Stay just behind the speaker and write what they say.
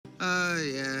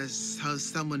Yes. How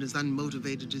someone as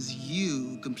unmotivated as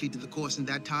you completed the course in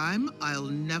that time, I'll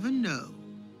never know.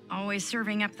 Always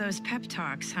serving up those pep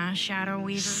talks, huh, Shadow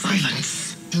Weaver?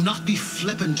 Silence! Do not be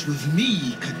flippant with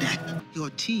me, Cadet. Your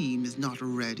team is not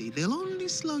ready. They'll only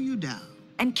slow you down.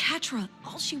 And Catra,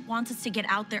 all she wants is to get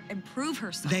out there and prove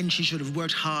herself. Then she should have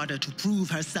worked harder to prove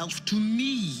herself to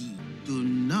me. Do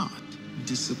not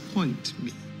disappoint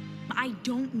me. I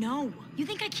don't know. You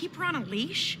think I keep her on a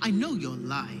leash? I know you're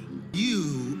lying.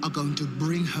 You are going to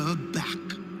bring her back.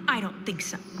 I don't think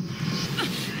so.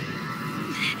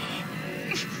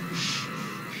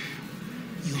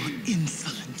 Your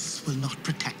insolence will not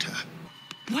protect her.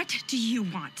 What do you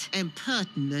want?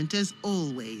 Impertinent as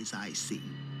always, I see.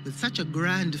 With such a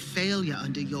grand failure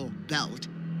under your belt,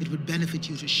 it would benefit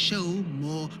you to show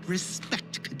more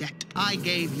respect, Cadet. I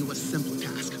gave you a simple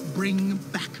task. Bring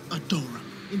back Adora.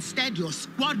 Instead, your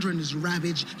squadron is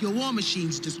ravaged, your war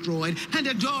machine's destroyed, and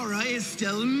Adora is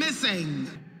still missing.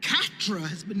 Catra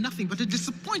has been nothing but a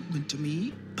disappointment to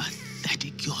me.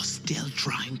 Pathetic, you're still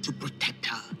trying to protect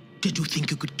her. Did you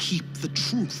think you could keep the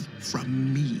truth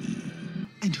from me?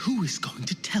 And who is going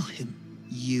to tell him?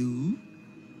 You?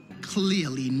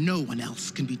 Clearly, no one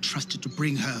else can be trusted to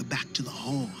bring her back to the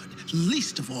Horde.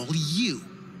 Least of all, you.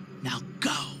 Now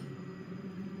go.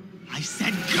 I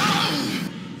said go!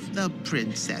 The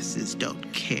princesses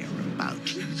don't care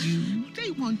about you.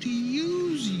 They want to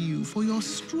use you for your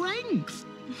strength.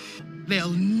 They'll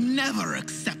never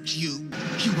accept you.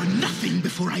 You were nothing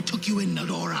before I took you in,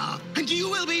 Adora. And you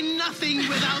will be nothing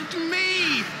without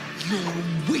me. You're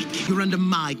weak. You're under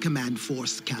my command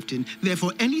force, Captain.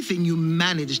 Therefore, anything you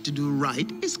manage to do right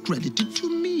is credited to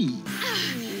me.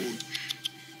 Oh,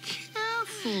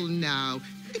 careful now.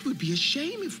 It would be a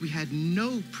shame if we had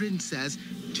no princess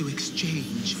to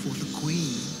exchange for the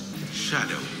queen.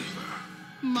 Shadow Weaver.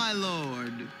 My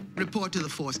lord, report to the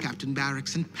Force Captain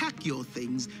Barracks and pack your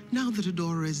things. Now that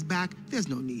Adora is back, there's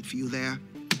no need for you there.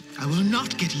 I will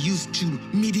not get used to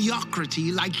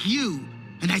mediocrity like you.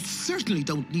 And I certainly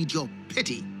don't need your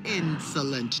pity.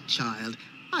 Insolent child.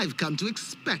 I've come to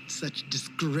expect such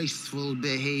disgraceful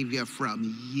behavior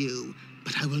from you.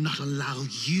 But I will not allow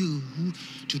you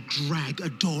to drag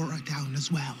Adora down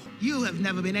as well. You have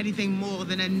never been anything more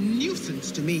than a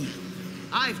nuisance to me.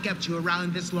 I've kept you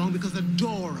around this long because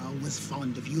Adora was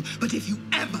fond of you. But if you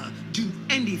ever do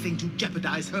anything to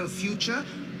jeopardize her future,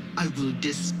 I will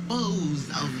dispose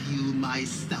of you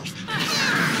myself.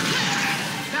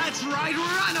 That's right,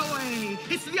 run away!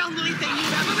 It's the only thing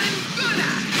you've ever been good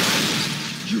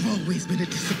at! You've always been a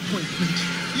disappointment.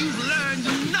 You've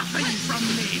learned nothing from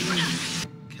me!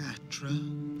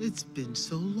 Catra, it's been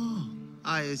so long.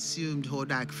 I assumed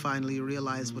Hordak finally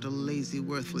realized what a lazy,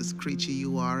 worthless creature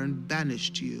you are and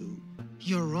banished you.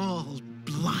 You're all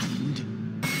blind.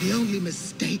 The only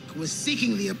mistake was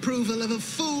seeking the approval of a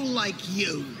fool like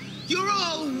you. You're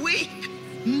all weak.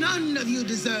 None of you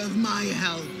deserve my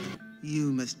help.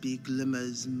 You must be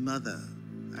Glimmer's mother.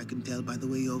 I can tell by the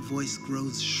way your voice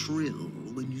grows shrill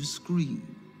when you scream.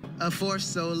 A force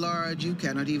so large you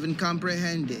cannot even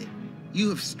comprehend it. You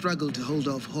have struggled to hold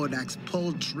off Hordak's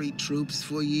paltry troops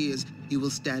for years. You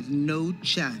will stand no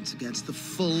chance against the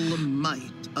full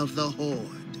might of the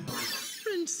Horde.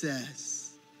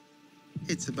 Princess,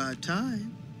 it's about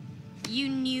time. You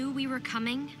knew we were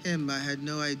coming? Him I had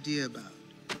no idea about.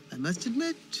 I must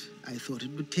admit, I thought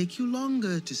it would take you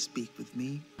longer to speak with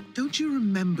me. Don't you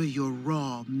remember your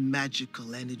raw,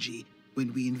 magical energy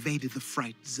when we invaded the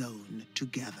Fright Zone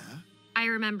together? I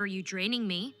remember you draining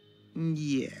me.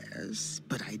 Yes,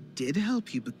 but I did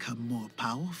help you become more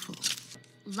powerful.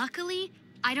 Luckily,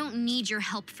 I don't need your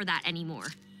help for that anymore.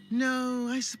 No,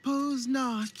 I suppose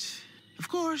not. Of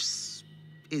course,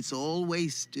 it's all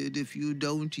wasted if you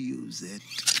don't use it.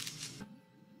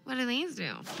 What do these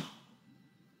do?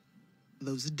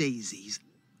 Those daisies,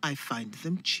 I find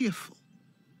them cheerful.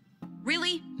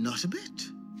 Really? Not a bit.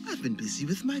 I've been busy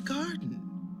with my garden.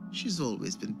 She's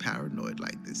always been paranoid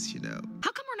like this, you know.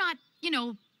 How come we're not,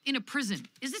 in a prison?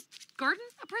 Is this garden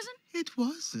a prison? It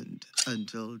wasn't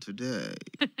until today.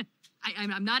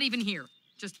 I'm not even here.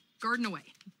 Just garden away.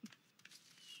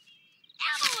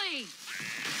 Emily!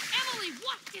 Emily,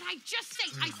 what did I just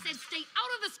say? I said stay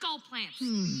out of the skull plant.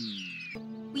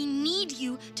 We need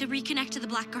you to reconnect to the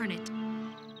Black Garnet.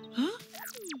 Huh?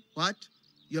 What?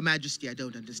 Your Majesty, I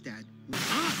don't understand.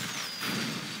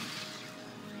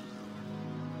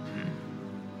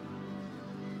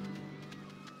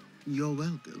 You're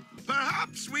welcome.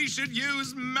 Perhaps we should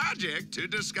use magic to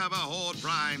discover Horde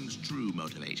Prime's true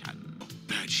motivation.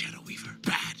 Bad, Shadow Weaver,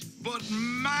 bad. But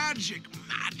magic,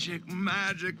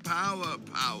 power,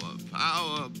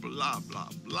 blah, blah,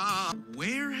 blah.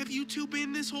 Where have you you two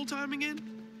been this whole time again?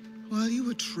 While you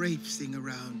were traipsing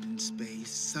around in space,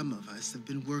 some of us have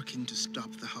been working to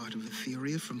stop the heart of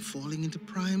Etheria from falling into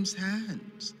Prime's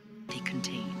hands. They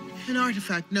contain An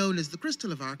artifact known as the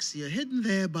Crystal of Arxia, hidden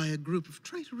there by a group of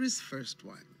traitorous First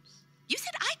Ones. You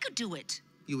said I could do it.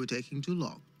 You were taking too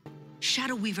long.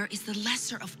 Shadow Weaver is the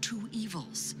lesser of two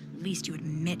evils. At least you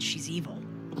admit she's evil.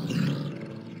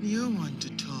 You're one to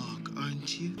talk,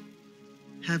 aren't you?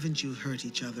 Haven't you hurt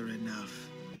each other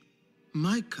enough?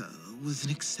 Micah was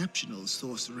an exceptional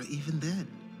sorcerer even then.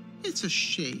 It's a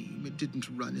shame it didn't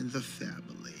run in the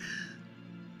family.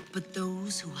 But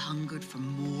those who hungered for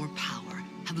more power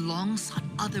have long sought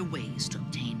other ways to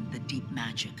obtain the deep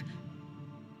magic,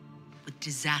 with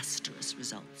disastrous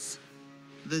results.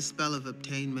 The spell of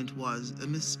obtainment was a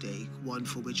mistake, one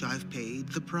for which I've paid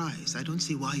the price. I don't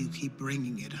see why you keep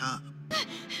bringing it up.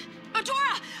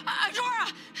 Adora!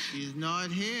 Adora! She's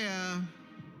not here.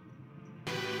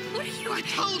 What are you... I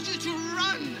told you to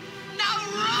run! Now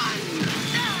run!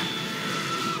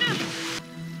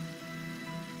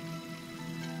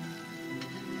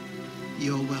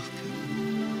 You're welcome.